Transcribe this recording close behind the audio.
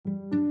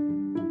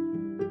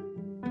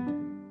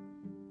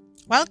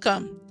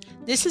Welcome.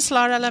 This is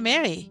Laura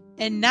Lameri,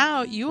 and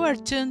now you are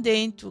tuned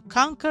in to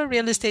Conquer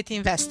Real Estate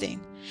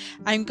Investing.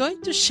 I'm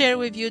going to share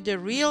with you the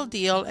real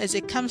deal as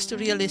it comes to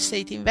real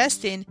estate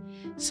investing,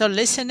 so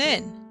listen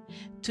in.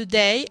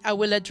 Today, I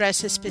will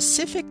address a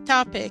specific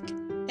topic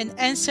and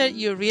answer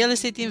your real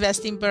estate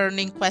investing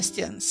burning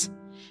questions.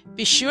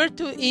 Be sure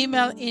to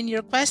email in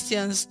your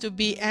questions to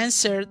be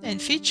answered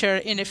and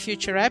featured in a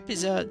future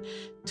episode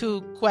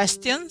to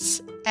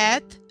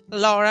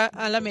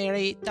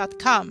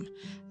questions@lauraalameri.com.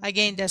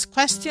 Again, that's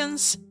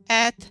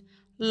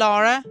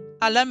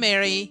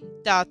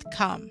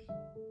questions@lauraalameri.com.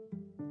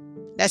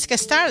 Let's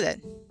get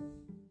started.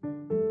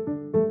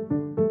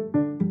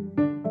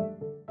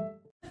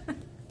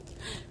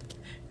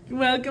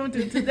 Welcome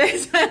to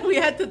today's. We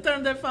had to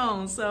turn the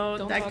phone, so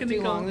don't talk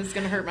too long. This is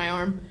going to hurt my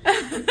arm.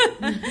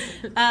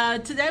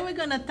 Today we're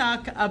going to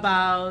talk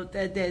about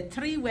the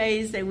three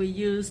ways that we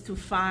use to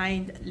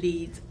find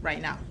leads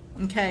right now.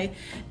 Okay,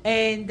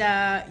 and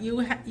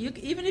you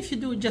even if you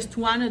do just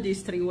one of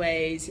these three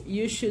ways,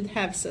 you should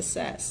have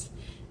success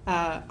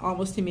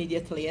almost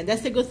immediately. And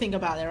that's the good thing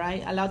about it,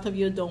 right? A lot of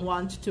you don't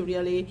want to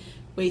really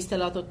waste a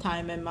lot of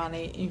time and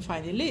money in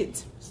finding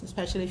leads,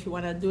 especially if you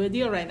want to do a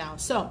deal right now.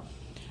 So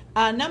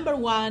number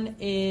one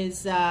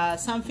is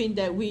something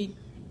that we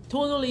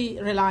totally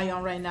rely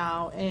on right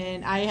now,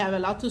 and I have a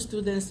lot of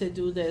students that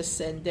do this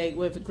and they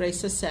with great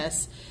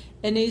success,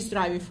 and it's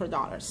driving for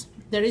dollars.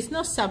 There is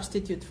no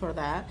substitute for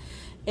that.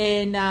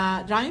 And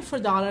driving for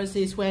dollars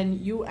is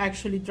when you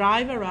actually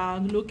drive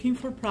around looking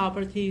for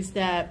properties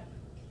that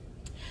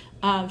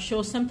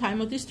show some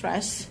time of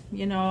distress,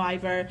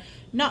 either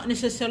not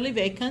necessarily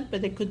vacant,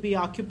 but they could be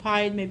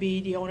occupied. Maybe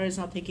the owner is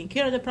not taking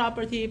care of the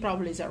property,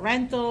 probably it's a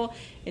rental,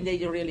 and they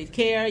don't really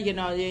care.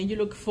 And you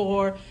look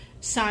for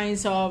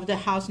signs of the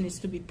house needs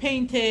to be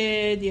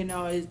painted,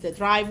 is the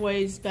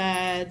driveway is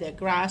bad, the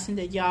grass in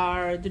the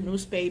yard, the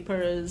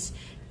newspapers,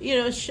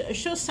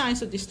 show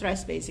signs of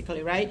distress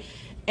basically, right?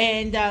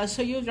 And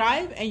so you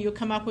drive and you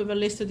come up with a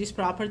list of these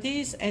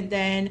properties, and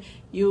then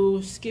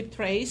you skip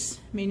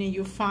trace, meaning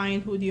you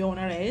find who the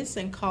owner is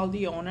and call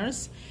the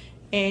owners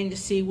and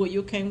see what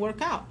you can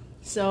work out.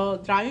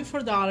 So driving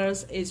for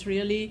dollars is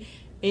really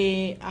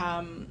a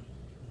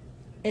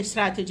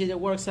strategy that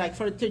works.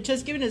 To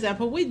just give an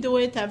example, we do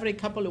it every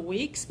couple of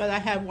weeks, but I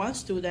have one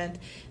student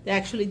that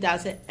actually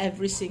does it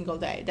every single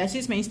day. That's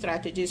his main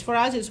strategies. For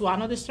us, it's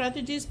one of the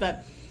strategies,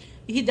 but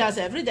he does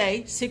every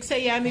day. 6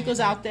 a.m. he goes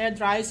out there,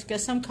 drives,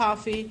 gets some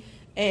coffee,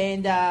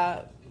 and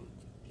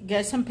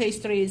gets some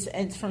pastries,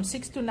 and from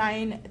 6 to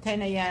 9,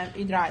 10 a.m.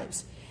 he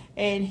drives.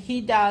 And he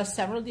does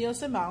several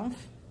deals a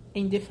month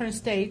in different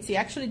states. He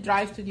actually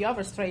drives to the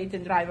other state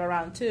and drive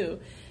around too.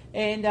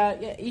 And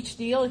each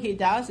deal he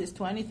does is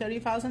 $20,000,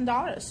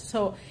 $30,000.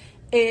 So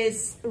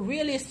it's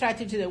really a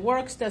strategy that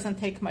works, doesn't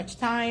take much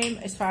time.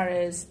 As far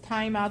as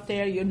time out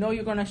there, you're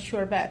going to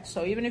sure bet.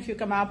 So even if you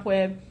come up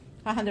with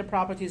 100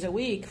 properties a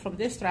week from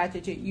this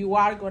strategy, you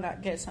are going to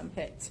get some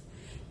hits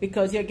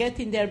because you're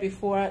getting there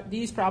before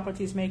these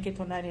properties make it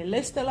on any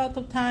list a lot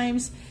of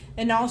times.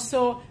 And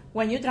also,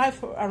 when you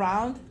drive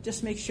around,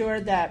 just make sure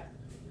that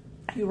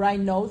you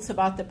write notes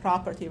about the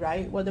property,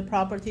 right? What the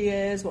property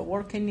is, what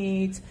work it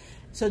needs,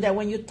 so that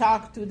when you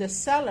talk to the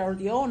seller,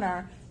 the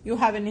owner, you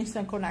have an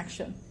instant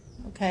connection,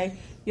 okay?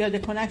 You have the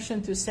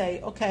connection to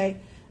say, okay,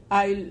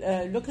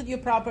 I look at your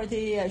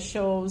property, it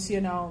shows,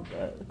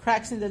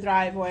 cracks in the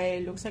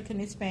driveway, looks like it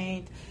needs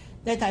paint,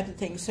 that type of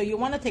thing. So you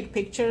want to take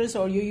pictures,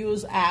 or you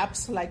use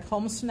apps like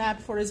HomeSnap,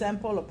 for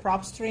example, or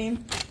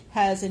PropStream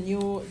has a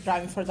new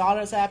Driving for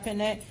Dollars app in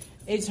it.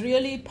 It's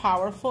really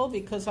powerful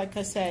because, like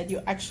I said,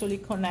 you actually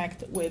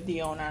connect with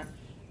the owner,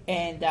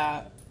 and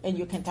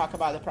you can talk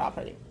about the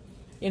property.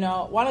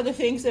 One of the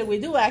things that we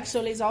do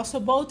actually is also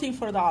boating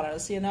for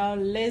dollars.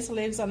 Liz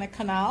lives on a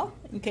canal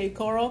in Cape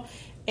Coral,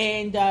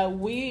 and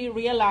we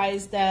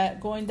realized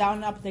that going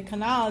down up the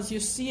canals, you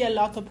see a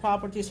lot of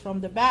properties from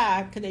the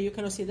back that you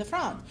cannot see the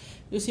front.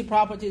 You see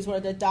properties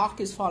where the dock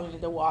is falling in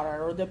the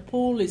water, or the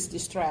pool is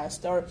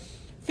distressed, or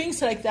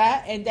things like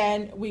that, and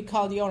then we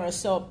call the owner.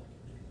 So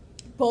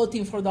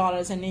boating for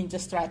dollars, a ninja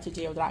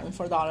strategy of driving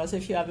for dollars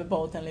if you have a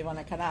boat and live on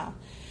a canal.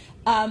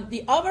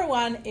 The other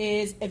one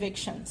is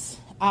evictions.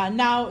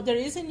 Now, there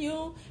is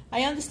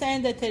I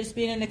understand that there's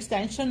been an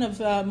extension of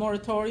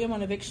moratorium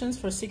on evictions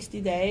for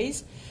 60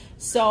 days.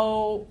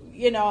 So,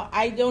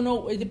 I don't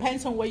know, it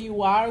depends on where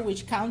you are,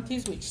 which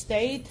counties, which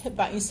state,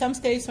 but in some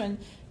states when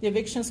the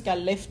evictions got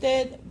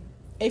lifted,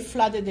 it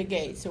flooded the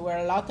gates. There were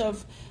a lot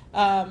of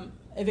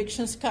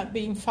evictions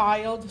being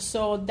filed.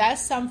 So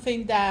that's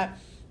something that,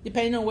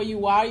 depending on where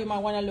you are, you might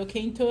want to look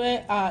into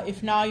it.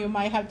 If not, you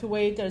might have to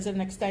wait. There's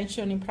an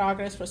extension in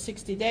progress for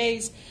 60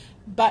 days.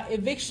 But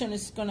eviction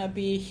is going to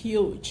be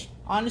huge,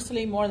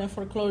 honestly, more than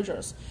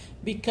foreclosures,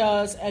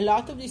 because a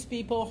lot of these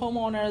people,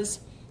 homeowners,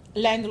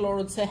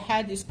 landlords that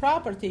had these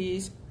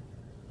properties,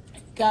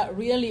 got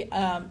really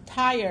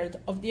tired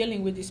of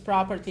dealing with these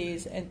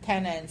properties and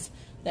tenants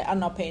that are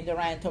not paying the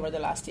rent over the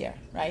last year,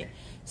 right?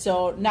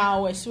 So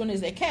now, as soon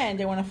as they can,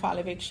 they want to file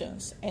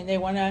evictions, and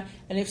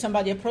if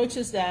somebody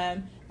approaches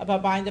them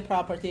about buying the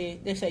property,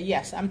 they say,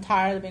 yes, I'm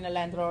tired of being a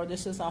landlord.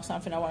 This is not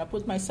something I want to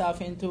put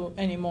myself into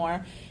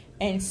anymore.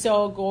 And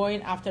so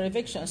going after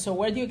eviction. So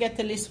where do you get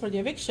the list for the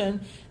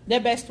eviction? The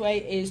best way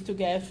is to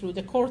get through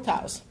the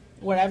courthouse.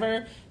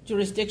 Wherever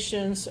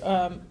jurisdictions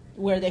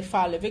where they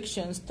file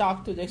evictions,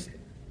 talk to the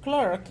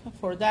clerk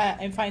for that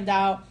and find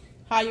out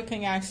how you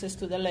can access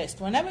to the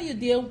list. Whenever you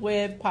deal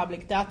with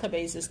public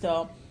databases,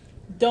 though,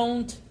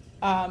 don't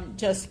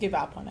just give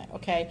up on it,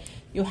 okay?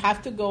 You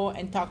have to go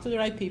and talk to the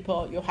right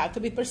people. You have to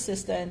be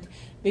persistent,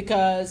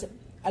 because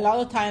a lot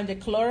of time the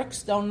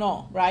clerks don't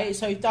know, right?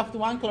 So you talk to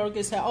one clerk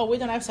and say, oh, we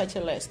don't have such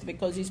a list,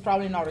 because he's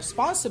probably not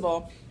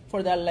responsible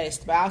for that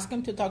list. But ask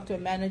him to talk to a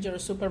manager or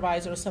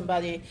supervisor or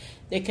somebody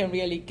that can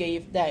really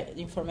give that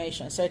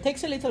information. So it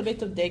takes a little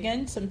bit of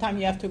digging. Sometimes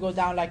you have to go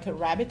down like a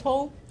rabbit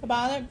hole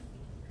about it.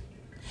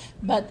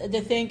 But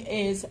the thing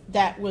is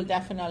that will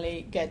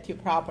definitely get you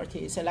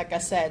properties. And like I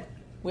said,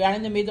 we are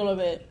in the middle of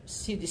a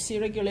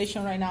CDC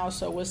regulation right now,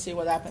 so we'll see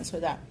what happens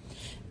with that.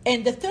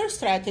 And the third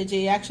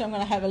strategy, actually I'm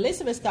going to have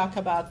Elizabeth talk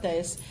about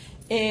this,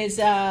 is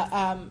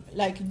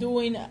like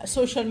doing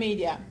social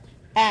media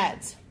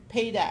ads,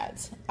 paid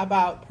ads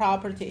about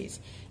properties.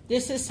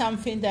 This is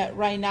something that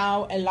right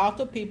now a lot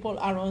of people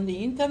are on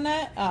the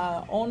internet,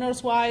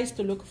 owners-wise,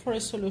 to look for a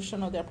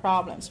solution of their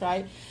problems,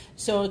 right?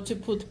 So to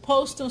put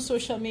posts on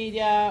social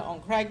media, on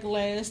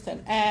Craigslist,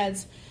 and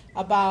ads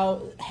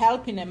about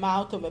helping them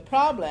out of a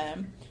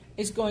problem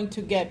is going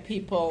to get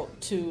people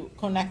to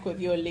connect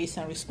with you at least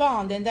and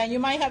respond. And then you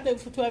might have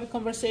to have a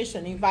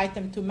conversation, invite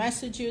them to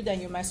message you, then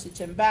you message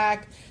them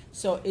back.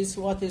 So it's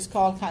what is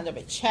called kind of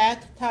a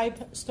chat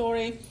type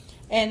story.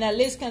 And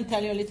Liz can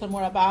tell you a little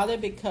more about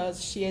it,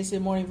 because she is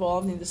more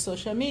involved in the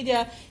social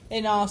media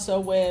and also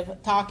with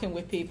talking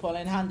with people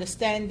and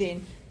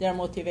understanding their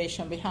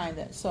motivation behind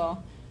it.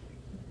 So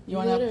you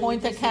want to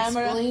point the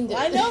camera?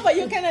 I know, but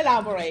you can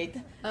elaborate.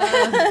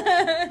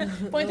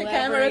 Point the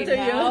camera to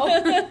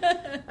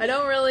you. I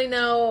don't really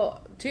know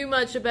too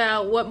much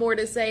about what more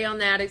to say on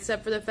that,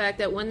 except for the fact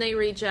that when they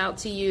reach out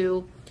to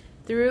you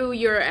through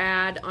your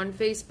ad on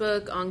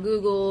Facebook, on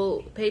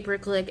Google,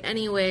 pay-per-click,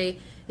 anyway,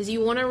 is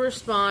you want to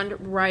respond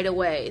right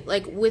away,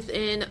 like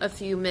within a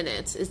few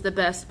minutes is the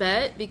best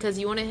bet, because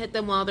you want to hit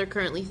them while they're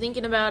currently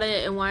thinking about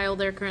it and while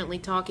they're currently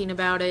talking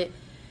about it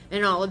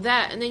and all of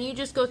that. And then you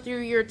just go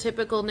through your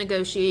typical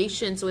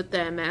negotiations with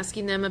them,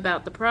 asking them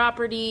about the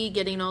property,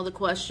 getting all the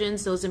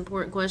questions, those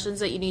important questions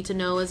that you need to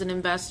know as an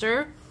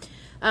investor.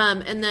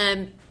 And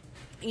then,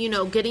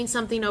 getting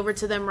something over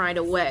to them right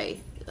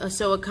away.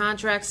 So a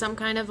contract, some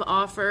kind of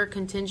offer,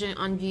 contingent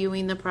on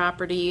viewing the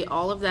property,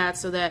 all of that,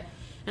 so that,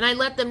 and I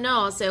let them know,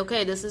 I'll say,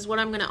 okay, this is what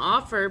I'm going to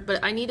offer,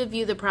 but I need to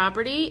view the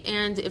property,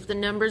 and if the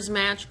numbers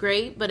match,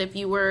 great, but if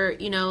you were,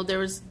 there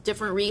was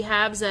different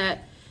rehabs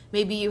that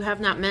maybe you have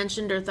not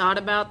mentioned or thought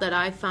about that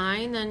I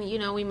find, then,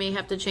 we may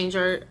have to change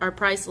our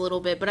price a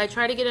little bit. But I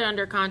try to get it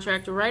under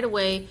contract right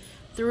away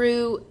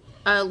through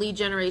lead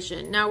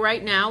generation. Now,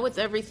 right now, with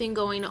everything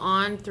going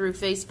on through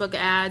Facebook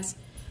ads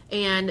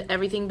and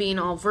everything being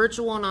all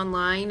virtual and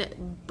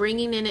online,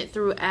 bringing in it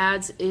through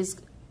ads is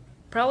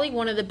probably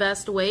one of the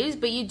best ways,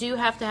 but you do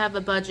have to have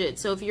a budget.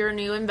 So if you're a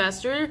new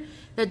investor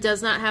that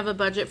does not have a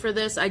budget for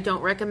this, I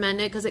don't recommend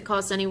it, because it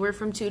costs anywhere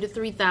from $2,000 to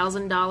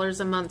 $3,000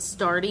 a month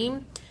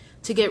starting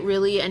to get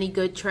really any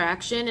good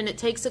traction, and it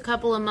takes a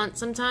couple of months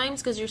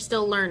sometimes because you're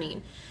still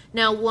learning.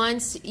 Now,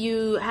 once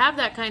you have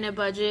that kind of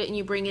budget and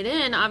you bring it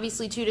in,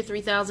 obviously $2,000 to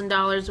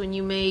 $3,000 when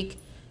you make,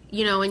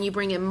 and you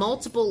bring in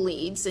multiple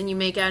leads and you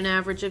make an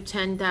average of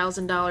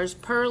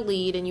 $10,000 per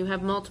lead and you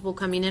have multiple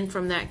coming in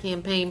from that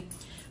campaign,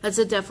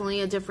 that's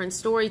definitely a different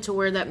story to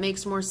where that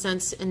makes more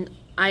sense. And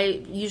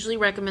I usually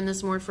recommend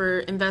this more for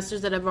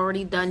investors that have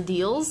already done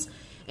deals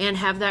and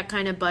have that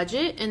kind of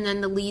budget, and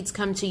then the leads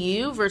come to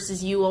you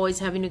versus you always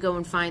having to go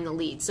and find the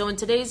leads. So in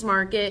today's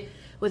market,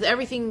 with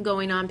everything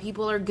going on,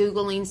 people are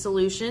Googling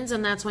solutions,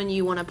 and that's when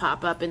you want to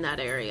pop up in that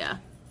area.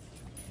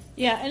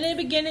 Yeah, and in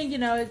the beginning,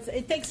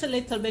 it takes a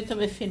little bit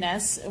of a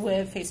finesse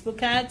with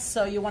Facebook ads.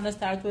 So you want to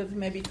start with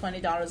maybe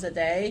 $20 a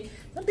day.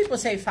 Some people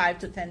say $5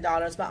 to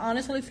 $10, but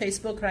honestly,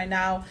 Facebook right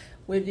now,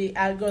 with the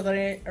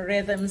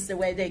algorithms, the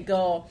way they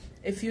go,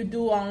 if you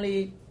do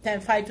only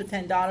 $5 to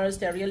 $10,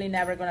 they're really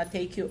never going to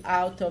take you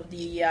out of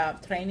the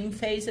training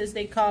phase, as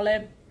they call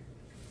it,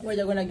 where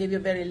they're going to give you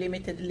very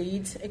limited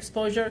leads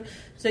exposure.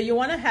 So you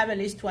want to have at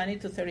least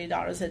 $20 to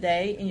 $30 a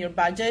day in your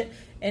budget,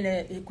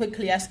 and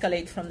quickly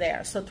escalate from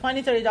there. So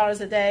 $20,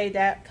 $30 a day,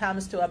 that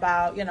comes to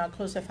about,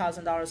 close to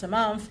 $1,000 a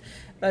month.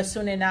 But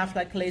soon enough,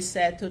 like Liz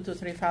said, $2,000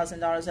 to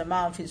 $3,000 a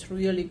month is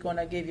really going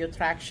to give you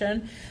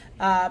traction.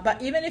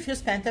 But even if you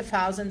spent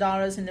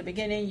 $1,000 in the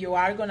beginning, you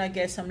are going to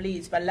get some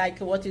leads. But like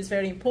what is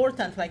very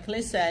important, like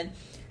Liz said,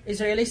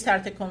 is really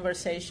start a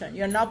conversation.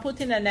 You're not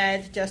putting an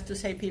ad just to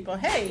say people,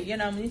 hey,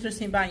 I'm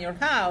interested in buying your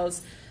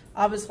house.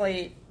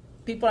 Obviously,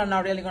 people are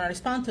not really going to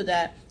respond to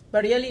that,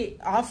 but really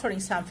offering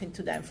something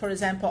to them. For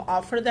example,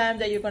 offer them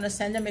that you're going to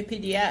send them a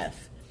PDF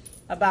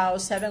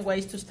about 7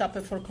 ways to stop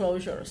a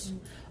foreclosures,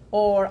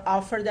 or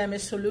offer them a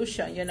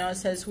solution. It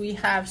says we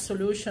have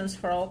solutions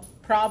for all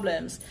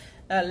problems.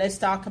 Let's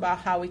talk about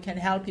how we can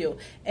help you.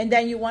 And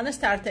then you want to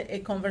start a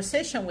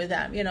conversation with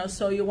them.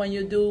 So when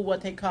you do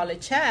what they call a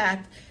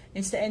chat,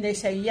 and they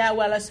say, yeah,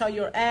 well, I saw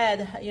your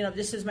ad.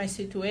 This is my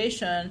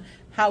situation.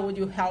 How would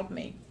you help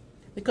me?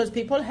 Because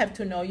people have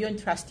to know you and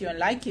trust you and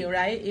like you,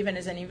 right? Even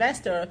as an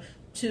investor,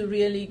 to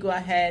really go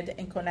ahead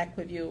and connect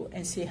with you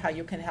and see how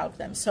you can help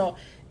them. So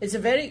it's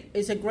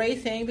a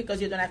great thing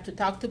because you don't have to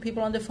talk to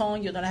people on the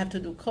phone. You don't have to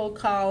do cold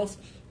calls.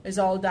 It's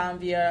all done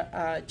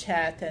via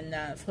chat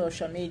and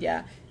social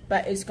media.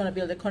 But it's going to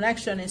build a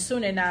connection, and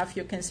soon enough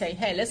you can say,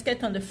 hey, let's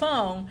get on the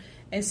phone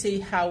and see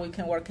how we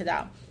can work it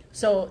out.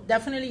 So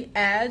definitely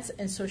ads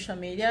and social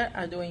media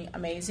are doing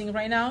amazing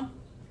right now.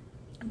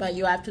 But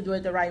you have to do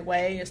it the right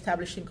way,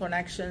 establishing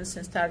connections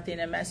and starting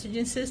a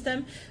messaging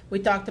system. We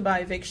talked about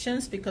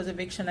evictions because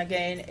eviction,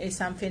 again, is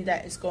something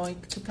that is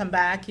going to come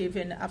back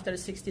even after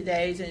 60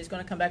 days, and it's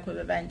going to come back with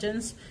a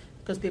vengeance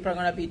because people are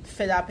going to be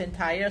fed up and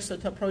tired. So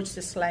to approach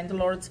these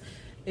landlords,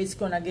 it's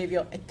going to give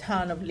you a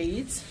ton of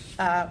leads,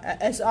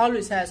 as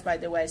always has, by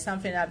the way,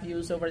 something I've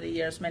used over the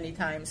years many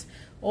times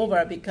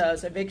over,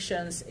 because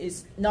evictions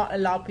is not a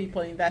lot of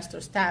people,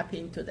 investors, tap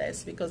into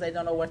this because they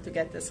don't know where to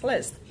get this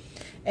list.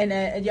 And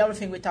the other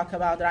thing we talk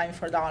about, driving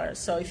for dollars.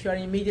 So if you're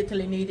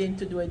immediately needing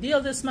to do a deal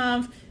this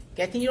month,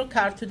 get in your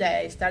car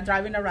today, start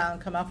driving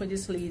around, come up with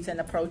these leads and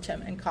approach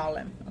them and call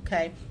them,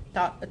 okay?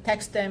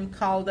 Text them,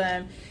 call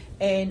them,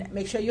 and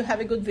make sure you have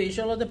a good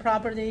visual of the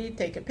property.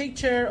 Take a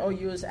picture or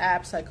use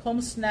apps like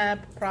HomeSnap,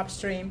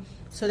 PropStream,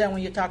 so that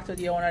when you talk to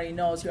the owner, he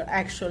knows you're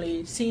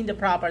actually seeing the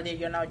property.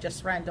 You're not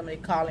just randomly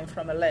calling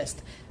from a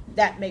list.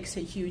 That makes a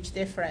huge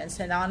difference.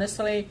 And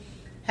honestly,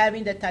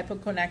 having that type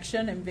of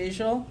connection and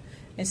visual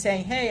and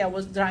saying, hey, I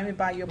was driving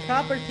by your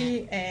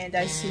property and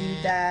I see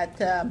that,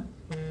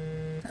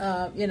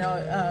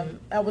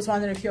 I was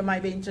wondering if you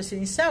might be interested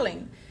in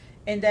selling.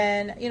 And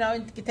then,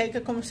 take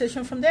a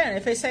conversation from there. And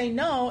if they say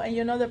no,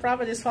 and the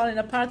property is falling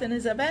apart and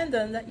is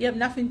abandoned, you have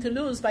nothing to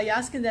lose by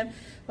asking them,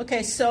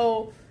 okay,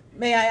 so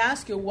may I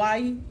ask you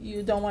why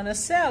you don't want to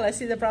sell? I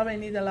see the property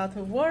needs a lot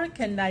of work,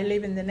 and I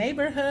live in the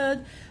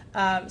neighborhood.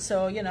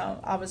 So,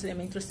 obviously I'm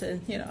interested,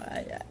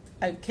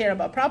 I care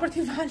about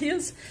property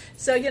values.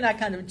 So, I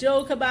kind of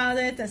joke about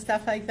it and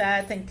stuff like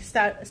that, and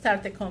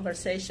start the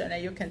conversation,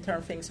 and you can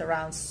turn things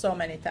around so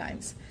many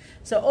times.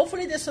 So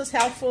hopefully this was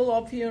helpful.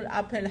 Hope you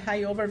up a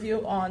high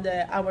overview on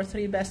our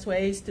 3 best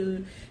ways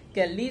to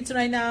get leads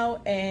right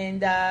now.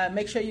 And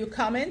make sure you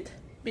comment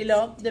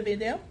below the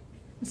video.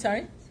 I'm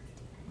sorry?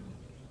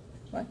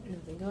 What?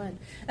 Nothing, go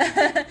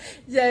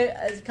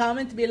ahead.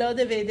 Comment below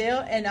the video,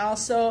 and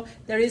also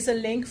there is a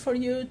link for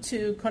you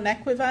to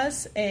connect with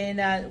us,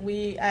 and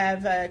we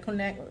have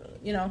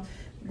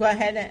go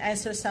ahead and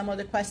answer some of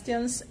the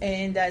questions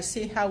and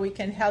see how we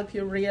can help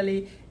you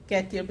really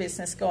get your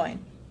business going.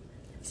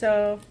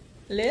 So,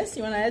 Liz,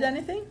 you want to add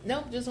anything?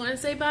 Nope, just want to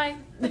say bye.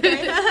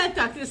 Okay.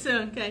 Talk to you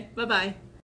soon. Okay, bye-bye.